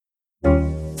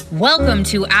Welcome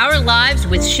to Our Lives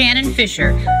with Shannon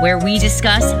Fisher, where we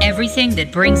discuss everything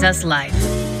that brings us life.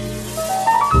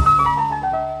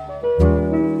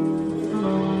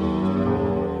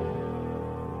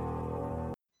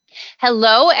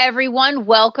 Hello, everyone.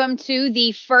 Welcome to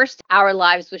the first Our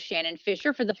Lives with Shannon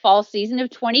Fisher for the fall season of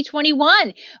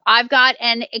 2021. I've got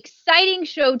an exciting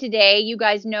show today. You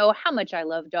guys know how much I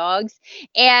love dogs.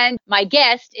 And my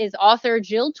guest is author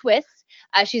Jill Twiss.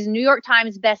 She's a New York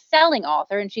Times best-selling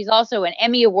author, and she's also an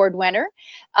Emmy Award winner.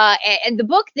 And the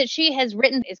book that she has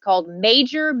written is called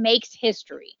Major Makes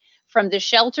History: From the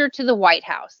Shelter to the White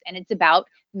House. And it's about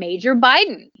Major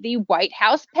Biden, the White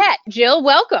House pet. Jill,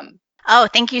 welcome. Oh,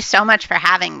 thank you so much for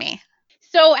having me.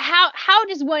 So how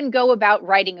does one go about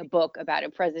writing a book about a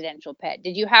presidential pet?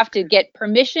 Did you have to get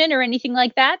permission or anything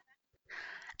like that?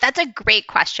 That's a great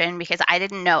question because I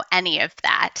didn't know any of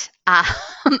that.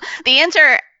 The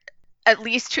answer, at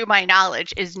least to my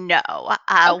knowledge, is no.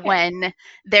 Okay. When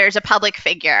there's a public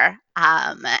figure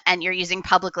and you're using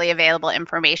publicly available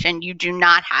information, you do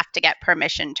not have to get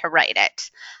permission to write it.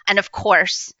 And of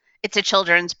course, it's a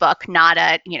children's book, not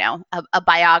a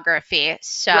biography.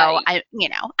 So Right.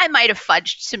 I might have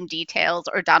fudged some details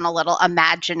or done a little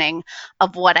imagining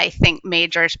of what I think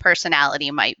Major's personality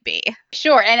might be.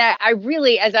 Sure. And I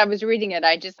really, as I was reading it,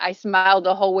 I smiled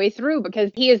the whole way through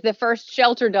because he is the first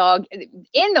shelter dog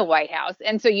in the White House.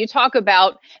 And so you talk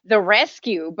about the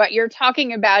rescue, but you're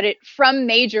talking about it from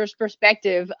Major's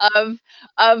perspective of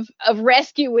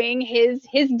rescuing his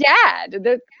dad,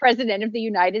 the president of the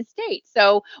United States.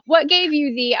 So what gave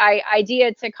you the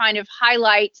idea to kind of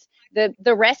highlight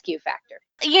the rescue factor?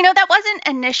 That wasn't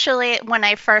initially when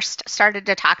I first started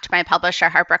to talk to my publisher,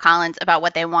 HarperCollins, about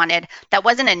what they wanted. That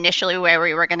wasn't initially where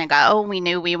we were going to go. We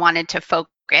knew we wanted to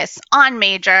focus on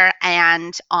Major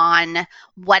and on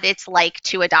what it's like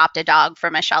to adopt a dog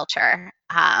from a shelter.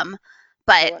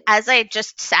 But Sure. as I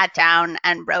just sat down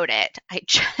and wrote it, I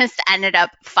just ended up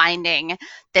finding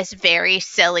this very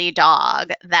silly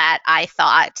dog that I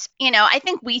thought, I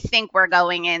think we think we're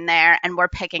going in there and we're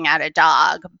picking out a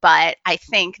dog. But I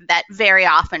think that very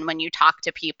often when you talk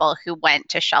to people who went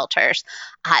to shelters,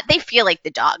 they feel like the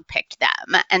dog picked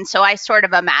them. And so I sort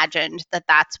of imagined that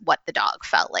that's what the dog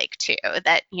felt like too,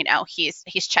 that,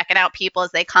 he's checking out people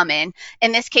as they come in.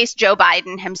 In this case, Joe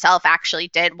Biden himself actually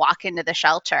did walk into the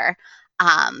shelter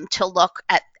to look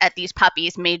at these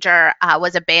puppies. Major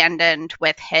was abandoned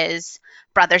with his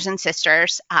brothers and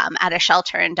sisters at a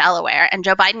shelter in Delaware, and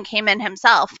Joe Biden came in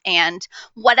himself. And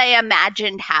what I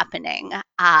imagined happening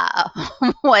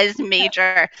was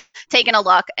Major taking a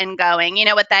look and going, you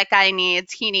know what that guy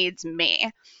needs? He needs me.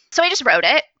 So I just wrote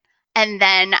it, and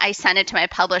then I sent it to my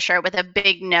publisher with a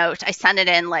big note. I sent it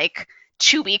in like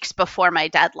 2 weeks before my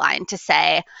deadline to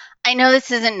say, I know this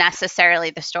isn't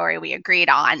necessarily the story we agreed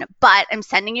on, but I'm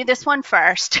sending you this one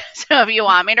first. So if you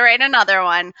want me to write another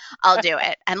one, I'll do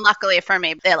it. And luckily for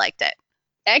me, they liked it.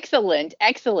 Excellent,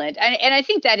 excellent. And I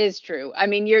think that is true. I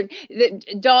mean,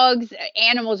 the dogs,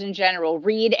 animals in general,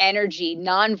 read energy,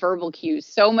 nonverbal cues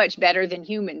so much better than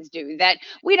humans do that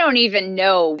we don't even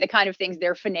know the kind of things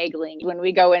they're finagling when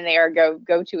we go in there,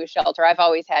 go to a shelter. I've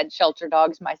always had shelter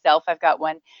dogs myself. I've got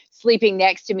one sleeping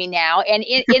next to me now. And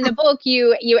in the book,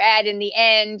 you add in the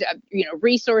end,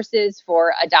 resources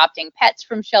for adopting pets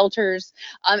from shelters.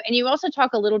 And you also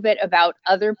talk a little bit about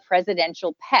other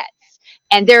presidential pets.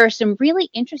 And there are some really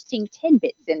interesting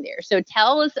tidbits in there. So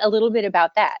tell us a little bit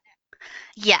about that.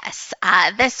 Yes,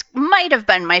 this might have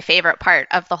been my favorite part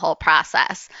of the whole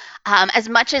process. As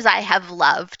much as I have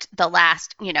loved the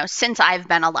last, since I've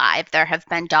been alive, there have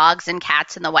been dogs and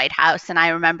cats in the White House. And I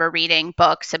remember reading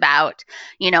books about,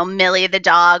 Millie the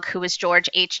dog, who was George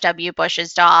H.W.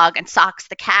 Bush's dog, and Socks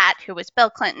the cat, who was Bill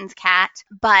Clinton's cat.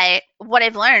 But what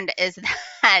I've learned is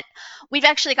that we've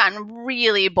actually gotten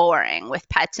really boring with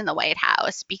pets in the White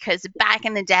House because back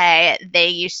in the day, they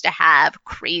used to have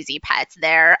crazy pets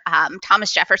there.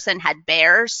 Thomas Jefferson had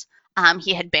bears.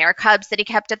 He had bear cubs that he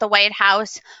kept at the White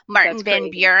House. Martin That's Van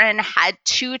crazy. Buren had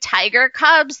 2 tiger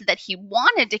cubs that he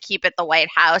wanted to keep at the White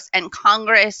House, and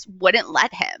Congress wouldn't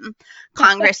let him.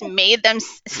 Congress made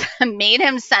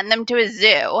him send them to a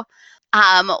zoo.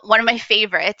 One of my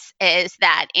favorites is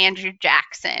that Andrew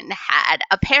Jackson had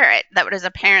a parrot that was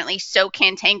apparently so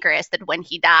cantankerous that when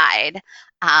he died,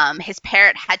 his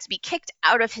parrot had to be kicked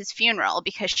out of his funeral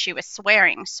because she was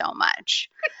swearing so much.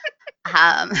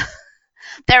 Um,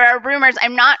 there are rumors,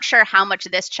 I'm not sure how much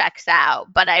this checks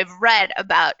out, but I've read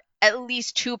about at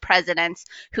least 2 presidents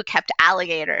who kept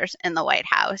alligators in the White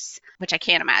House, which I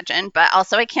can't imagine, but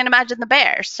also I can't imagine the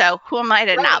bears. So who am I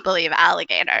to not believe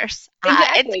alligators?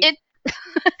 Exactly.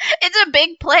 It's a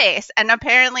big place, and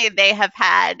apparently they have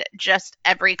had just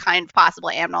every kind of possible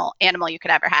animal you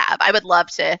could ever have. I would love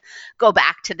to go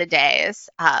back to the days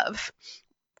of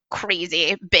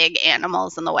crazy big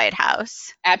animals in the White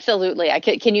House. Absolutely.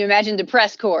 Can you imagine the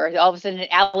press corps? All of a sudden, an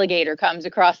alligator comes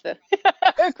across the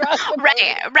across the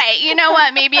Right, right. You know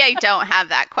what? Maybe I don't have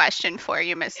that question for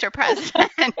you, Mr.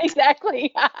 President.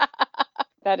 Exactly.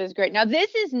 That is great. Now,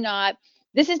 this is not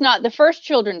the first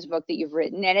children's book that you've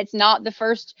written, and it's not the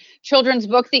first children's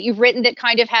book that you've written that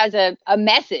kind of has a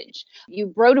message.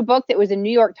 You wrote a book that was a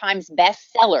New York Times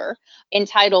bestseller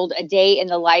entitled A Day in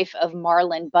the Life of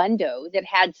Marlon Bundo that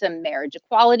had some marriage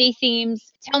equality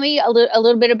themes. Tell me a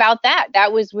little bit about that.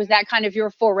 Was that kind of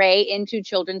your foray into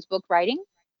children's book writing?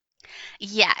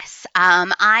 Yes,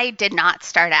 I did not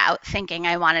start out thinking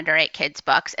I wanted to write kids'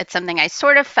 books. It's something I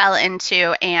sort of fell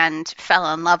into and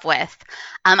fell in love with.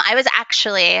 I was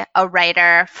actually a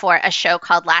writer for a show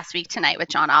called Last Week Tonight with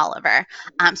John Oliver.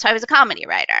 So I was a comedy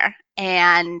writer.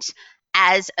 And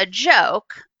as a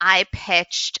joke, I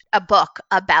pitched a book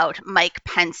about Mike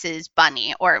Pence's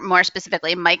bunny, or more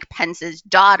specifically, Mike Pence's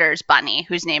daughter's bunny,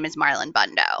 whose name is Marlon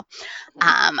Bundo.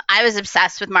 I was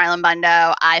obsessed with Marlon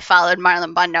Bundo. I followed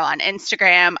Marlon Bundo on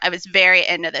Instagram. I was very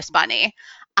into this bunny.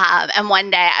 And one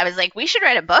day I was like, we should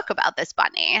write a book about this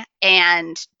bunny.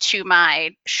 And to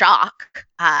my shock,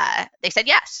 they said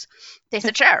yes. They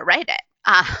said, sure, write it.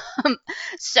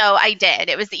 So I did.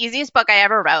 It was the easiest book I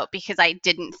ever wrote because I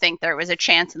didn't think there was a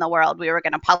chance in the world we were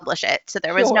going to publish it. So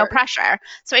there was no pressure.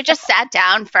 So I just sat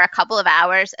down for a couple of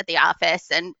hours at the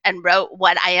office and wrote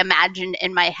what I imagined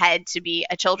in my head to be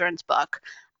a children's book.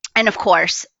 And of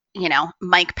course, you know,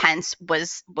 Mike Pence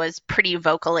was pretty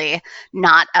vocally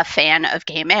not a fan of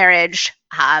gay marriage,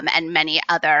 and many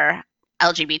other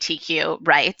LGBTQ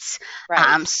rights.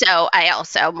 Right. So I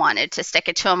also wanted to stick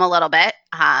it to him a little bit,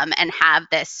 and have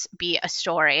this be a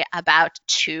story about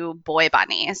two boy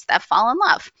bunnies that fall in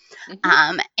love.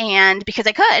 And because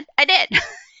I could, I did.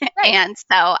 Right. And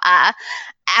so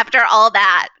after all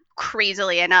that,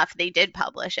 crazily enough, they did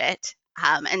publish it.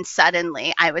 And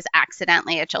suddenly I was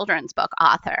accidentally a children's book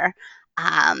author.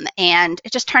 And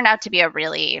it just turned out to be a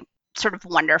really sort of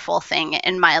wonderful thing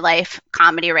in my life.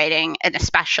 Comedy writing, and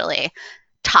especially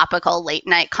topical late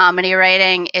night comedy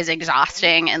writing, is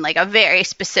exhausting in like a very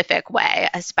specific way,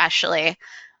 especially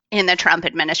in the Trump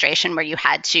administration where you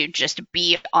had to just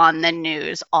be on the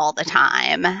news all the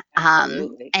time.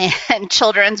 And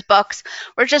children's books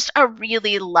were just a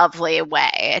really lovely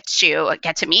way to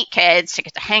get to meet kids, to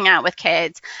get to hang out with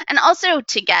kids, and also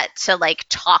to get to like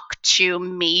talk to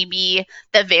maybe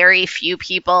the very few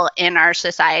people in our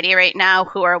society right now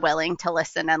who are willing to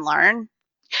listen and learn.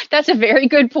 That's a very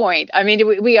good point. I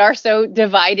mean, we are so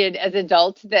divided as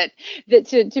adults that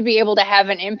to be able to have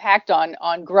an impact on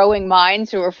growing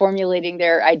minds who are formulating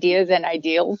their ideas and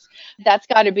ideals, that's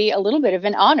got to be a little bit of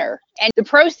an honor. And the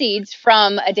proceeds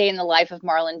from A Day in the Life of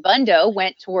Marlon Bundo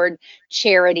went toward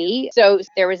charity. So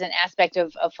there was an aspect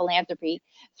of philanthropy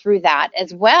through that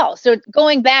as well. So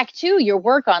going back to your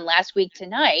work on Last Week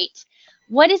Tonight,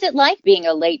 what is it like being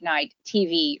a late night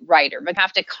TV writer? But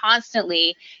have to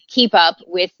constantly keep up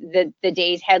with the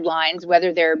day's headlines,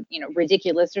 whether they're, you know,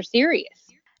 ridiculous or serious.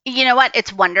 You know what?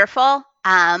 It's wonderful.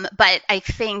 But I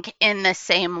think in the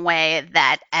same way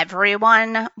that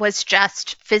everyone was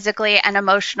just physically and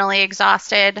emotionally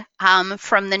exhausted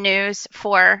from the news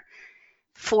for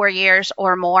 4 years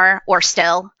or more, or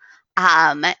still,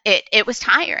 it was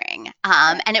tiring.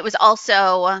 And it was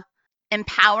also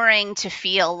empowering to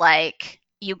feel like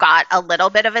you got a little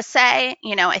bit of a say.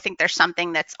 You know, I think there's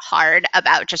something that's hard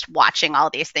about just watching all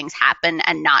these things happen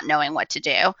and not knowing what to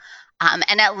do.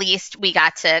 And at least we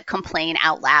got to complain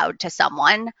out loud to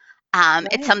someone.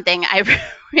 It's something I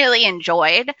really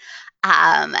enjoyed.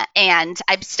 And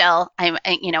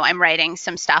I'm writing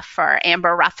some stuff for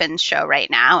Amber Ruffin's show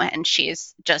right now, and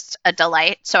she's just a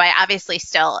delight. So I obviously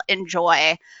still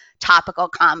enjoy topical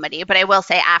comedy, but I will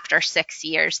say after 6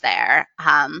 years there,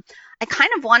 I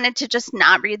kind of wanted to just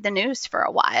not read the news for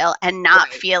a while and not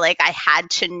feel like I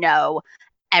had to know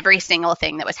every single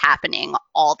thing that was happening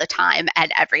all the time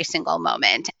at every single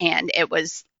moment. And it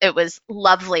was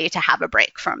lovely to have a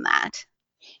break from that.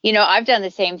 You know, I've done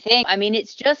the same thing. I mean,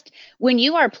 it's just when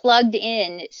you are plugged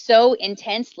in so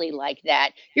intensely like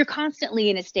that, you're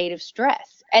constantly in a state of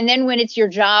stress. And then when it's your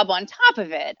job on top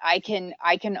of it, I can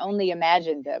only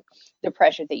imagine the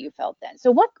pressure that you felt then. So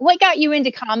what got you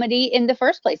into comedy in the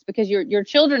first place? Because your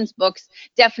children's books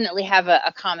definitely have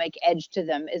a comic edge to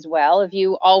them as well. Have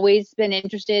you always been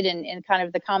interested in kind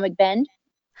of the comic bend?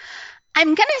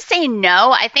 I'm going to say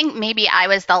no. I think maybe I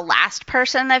was the last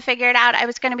person that figured out I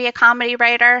was going to be a comedy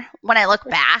writer. When I look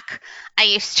back, I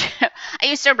used to I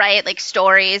used to write like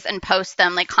stories and post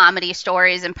them, like comedy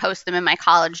stories, and post them in my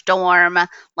college dorm.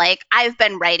 Like I've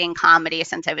been writing comedy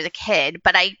since I was a kid,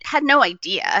 but I had no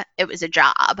idea it was a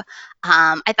job.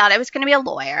 I thought I was going to be a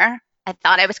lawyer. I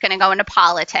thought I was going to go into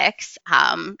politics.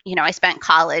 I spent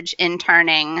college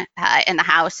interning in the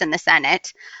House and the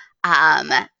Senate.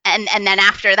 Um, and then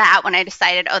after that, when I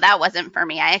decided, oh, that wasn't for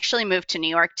me, I actually moved to New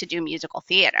York to do musical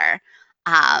theater,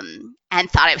 and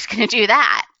thought I was going to do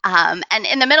that. And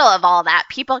in the middle of all that,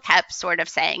 people kept sort of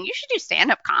saying, you should do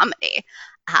stand-up comedy.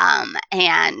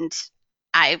 And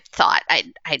I thought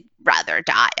I'd rather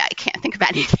die. I can't think of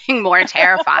anything more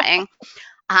terrifying.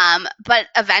 But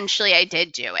eventually I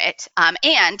did do it.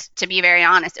 And to be very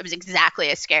honest, it was exactly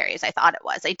as scary as I thought it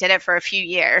was. I did it for a few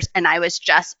years and I was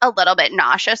just a little bit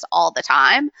nauseous all the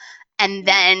time. And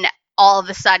then all of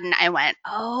a sudden I went,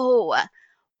 oh,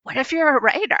 what if you're a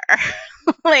writer?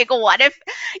 Like, what if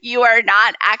you are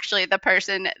not actually the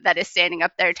person that is standing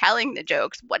up there telling the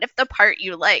jokes? What if the part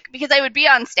you like? Because I would be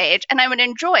on stage and I would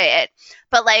enjoy it.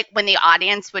 But like when the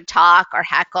audience would talk or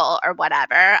heckle or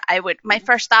whatever, my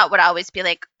first thought would always be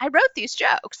like, I wrote these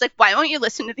jokes. Like, why won't you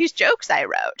listen to these jokes I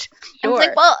wrote? And it's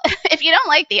like, well, if you don't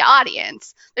like the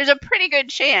audience, there's a pretty good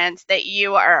chance that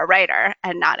you are a writer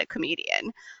and not a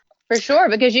comedian. For sure,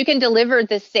 because you can deliver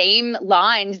the same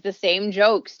lines, the same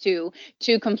jokes to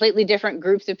two completely different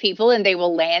groups of people, and they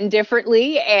will land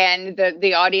differently, and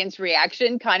the audience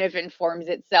reaction kind of informs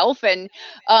itself. And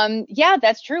yeah,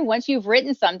 that's true. Once you've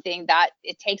written something, that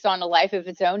it takes on a life of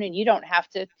its own, and you don't have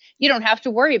to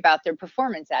worry about the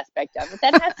performance aspect of it.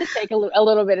 That has to take a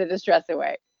little bit of the stress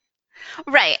away.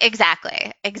 Right,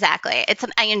 exactly. Exactly.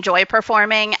 I enjoy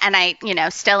performing and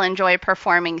still enjoy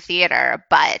performing theater,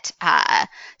 but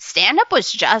stand up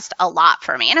was just a lot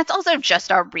for me. And it's also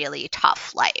just a really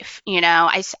tough life.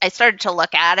 I started to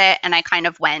look at it and I kind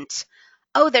of went,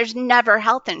 oh, there's never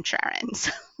health insurance.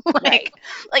 like Right.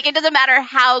 like it doesn't matter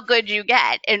how good you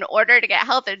get. In order to get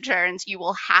health insurance, you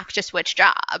will have to switch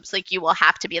jobs. Like you will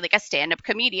have to be like a stand-up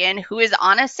comedian who is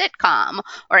on a sitcom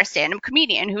or a stand-up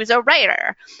comedian who's a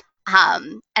writer.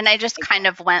 And I just kind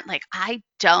of went like, I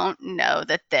don't know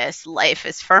that this life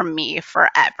is for me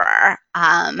forever.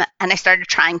 And I started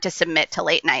trying to submit to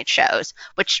late night shows,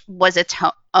 which was its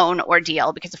own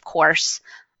ordeal because, of course,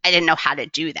 I didn't know how to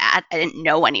do that. I didn't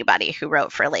know anybody who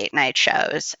wrote for late night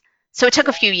shows. So it took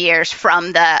a few years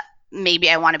from the maybe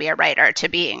I want to be a writer to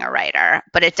being a writer,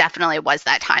 but it definitely was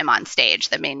that time on stage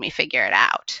that made me figure it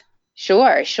out.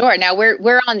 Sure, sure. Now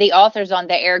we're on the Authors on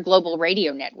the Air Global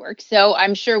Radio Network, so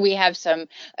I'm sure we have some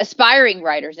aspiring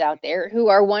writers out there who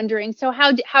are wondering, so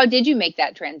how did you make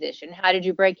that transition? How did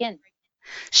you break in?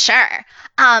 Sure.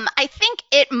 I think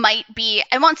it might be,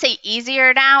 I won't say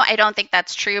easier now. I don't think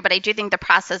that's true, but I do think the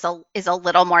process is a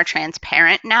little more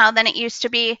transparent now than it used to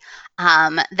be.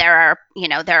 There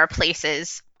are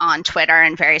places on Twitter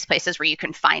and various places where you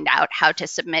can find out how to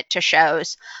submit to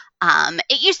shows.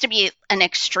 It used to be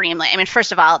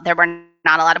first of all, there were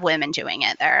not a lot of women doing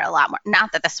it. There are a lot more,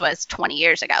 not that this was 20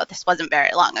 years ago. This wasn't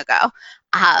very long ago.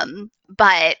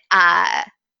 But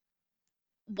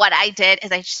what I did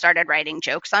is I just started writing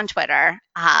jokes on Twitter.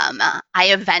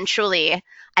 I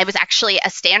was actually a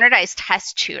standardized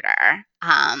test tutor.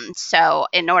 So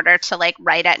in order to like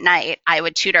write at night, I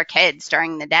would tutor kids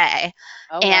during the day.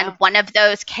 Oh, And wow. one of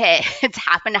those kids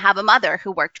happened to have a mother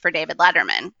who worked for David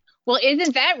Letterman. Well,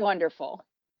 isn't that wonderful?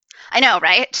 I know,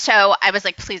 right? So I was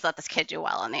like, please let this kid do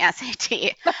well on the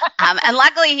SAT. And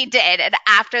luckily he did. And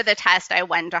after the test, I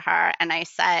went to her and I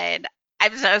said,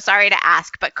 I'm so sorry to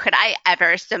ask, but could I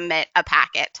ever submit a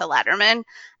packet to Letterman?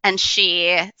 And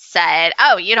she said,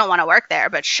 oh, you don't want to work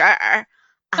there, but sure.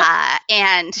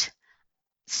 And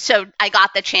so I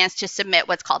got the chance to submit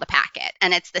what's called a packet.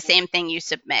 And it's the same thing you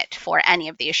submit for any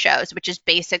of these shows, which is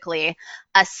basically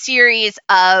a series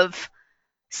of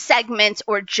segments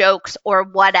or jokes or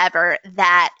whatever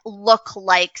that look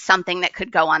like something that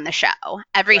could go on the show.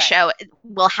 Every Right. show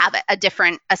will have a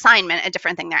different assignment, a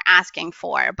different thing they're asking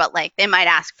for, but like they might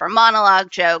ask for monologue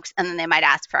jokes and then they might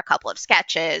ask for a couple of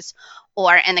sketches.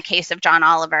 Or in the case of John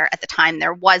Oliver, at the time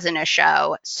there wasn't a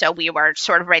show, so we were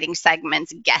sort of writing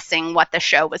segments, guessing what the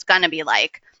show was going to be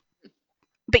like.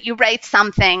 But you write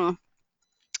something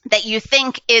that you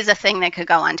think is a thing that could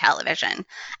go on television,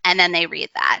 and then they read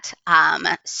that.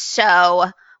 So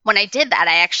when I did that,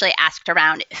 I actually asked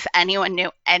around if anyone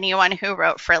knew anyone who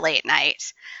wrote for late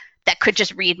night that could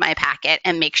just read my packet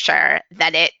and make sure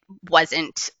that it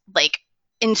wasn't like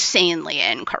insanely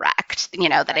incorrect,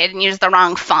 that I didn't use the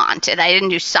wrong font, and I didn't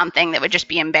do something that would just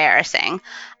be embarrassing.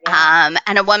 Yeah.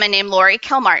 And a woman named Lori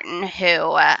Kilmartin,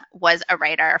 who was a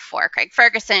writer for Craig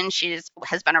Ferguson.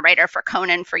 Has been a writer for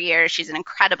Conan for years. She's an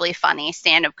incredibly funny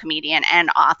stand-up comedian and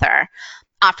author,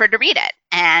 offered to read it.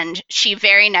 And she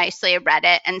very nicely read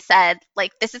it and said,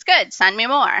 like, this is good, send me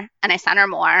more. And I sent her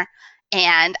more.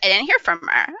 And I didn't hear from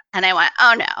her. And I went,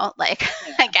 oh no, like,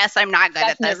 Yeah. I guess I'm not good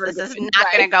That's at this. never This is good. not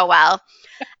Right. going to go well.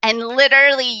 And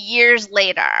literally years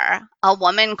later, a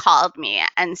woman called me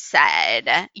and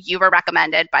said, you were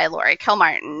recommended by Lori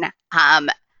Kilmartin.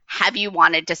 Have you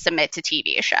wanted to submit to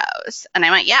TV shows? And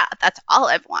I went, yeah, that's all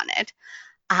I've wanted.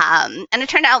 And it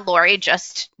turned out Lori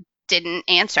just didn't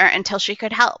answer until she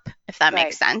could help, if that Right.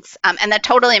 makes sense. And that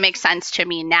totally makes sense to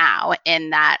me now,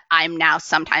 in that I'm now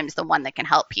sometimes the one that can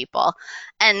help people.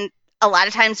 And a lot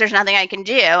of times there's nothing I can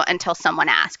do until someone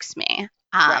asks me.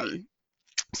 Right.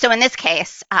 So in this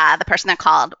case, the person that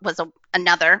called was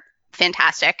another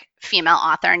fantastic female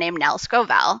author named Nell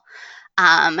Scovell,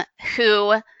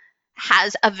 who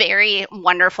has a very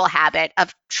wonderful habit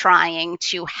of trying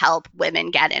to help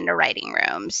women get into writing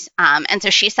rooms. And so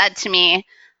she said to me,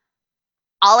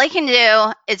 all I can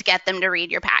do is get them to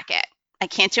read your packet. I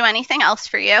can't do anything else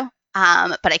for you,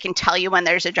 but I can tell you when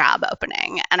there's a job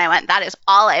opening. And I went, that is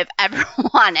all I've ever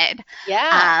wanted.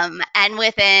 Yeah. And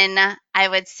within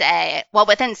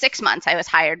 6 months, I was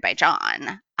hired by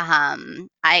John.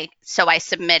 I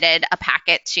submitted a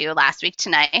packet to Last Week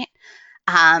Tonight.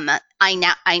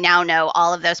 I now know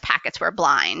all of those packets were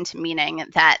blind, meaning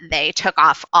that they took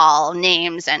off all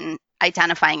names and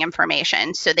identifying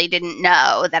information, so they didn't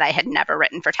know that I had never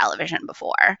written for television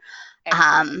before.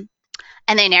 And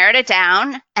they narrowed it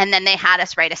down, and then they had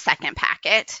us write a second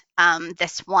packet.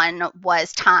 This one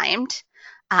was timed,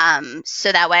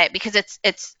 so that way, because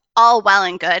it's all well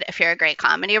and good if you're a great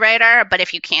comedy writer, but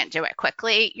if you can't do it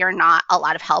quickly, you're not a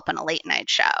lot of help in a late night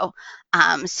show.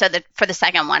 So that for the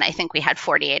second one, I think we had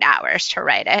 48 hours to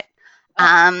write it.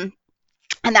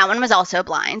 And that one was also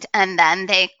blind. And then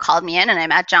they called me in and I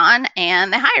met John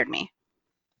and they hired me.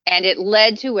 And it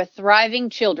led to a thriving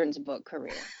children's book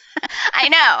career. I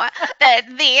know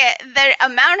the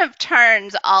amount of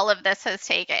turns all of this has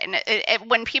taken.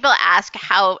 When people ask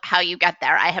how you get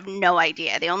there, I have no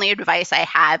idea. The only advice I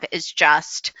have is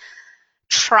just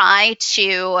try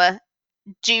to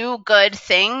do good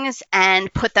things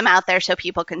and put them out there so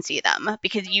people can see them,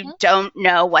 because you don't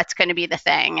know what's going to be the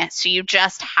thing. So you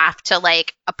just have to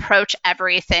approach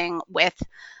everything with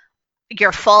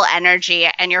your full energy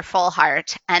and your full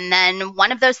heart. And then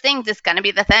one of those things is going to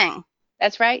be the thing.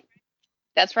 That's right.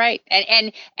 That's right.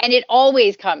 And it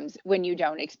always comes when you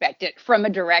don't expect it, from a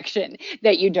direction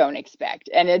that you don't expect.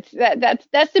 And it's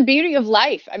that's the beauty of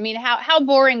life. I mean, how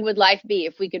boring would life be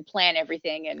if we could plan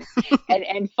everything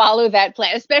and follow that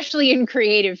plan, especially in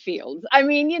creative fields? I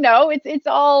mean, it's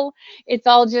all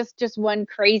just one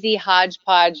crazy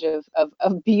hodgepodge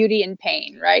of beauty and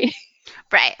pain, right?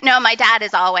 Right. No, my dad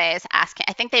is always asking.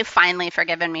 I think they've finally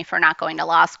forgiven me for not going to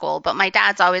law school, but my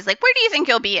dad's always like, where do you think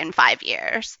you'll be in 5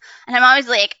 years? And I'm always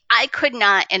like, I could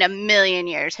not in a million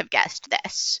years have guessed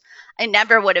this. I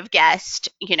never would have guessed,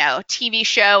 TV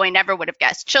show. I never would have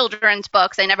guessed children's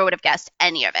books. I never would have guessed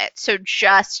any of it. So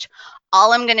just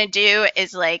all I'm going to do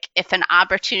is if an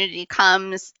opportunity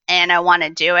comes and I want to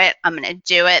do it, I'm going to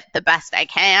do it the best I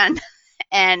can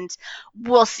and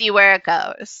we'll see where it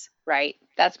goes. Right.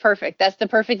 That's perfect. That's the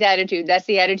perfect attitude. That's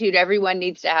the attitude everyone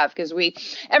needs to have, because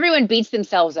everyone beats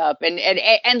themselves up.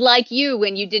 And like you,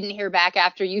 when you didn't hear back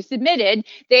after you submitted,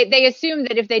 they assume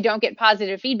that if they don't get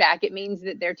positive feedback, it means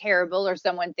that they're terrible or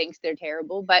someone thinks they're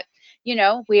terrible. But,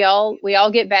 we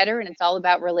all get better, and it's all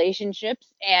about relationships.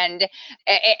 And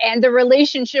the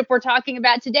relationship we're talking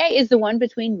about today is the one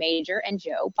between Major and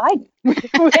Joe Biden, which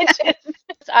is,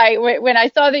 when I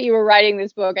saw that you were writing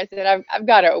this book, I said, I've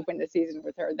got to open the season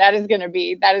with her. That is going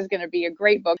to be a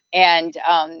great book. And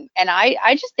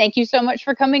I just thank you so much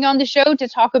for coming on the show to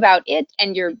talk about it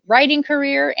and your writing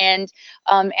career and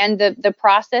the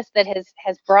process that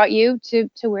has brought you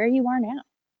to where you are now.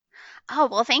 Oh,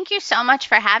 well, thank you so much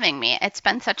for having me. It's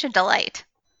been such a delight.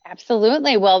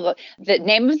 Absolutely. Well, the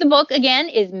name of the book again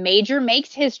is Major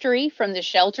Makes History: From the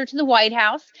Shelter to the White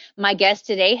House. My guest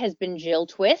today has been Jill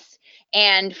Twiss.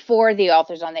 And for the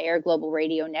Authors on the Air Global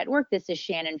Radio Network, this is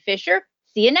Shannon Fisher.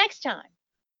 See you next time.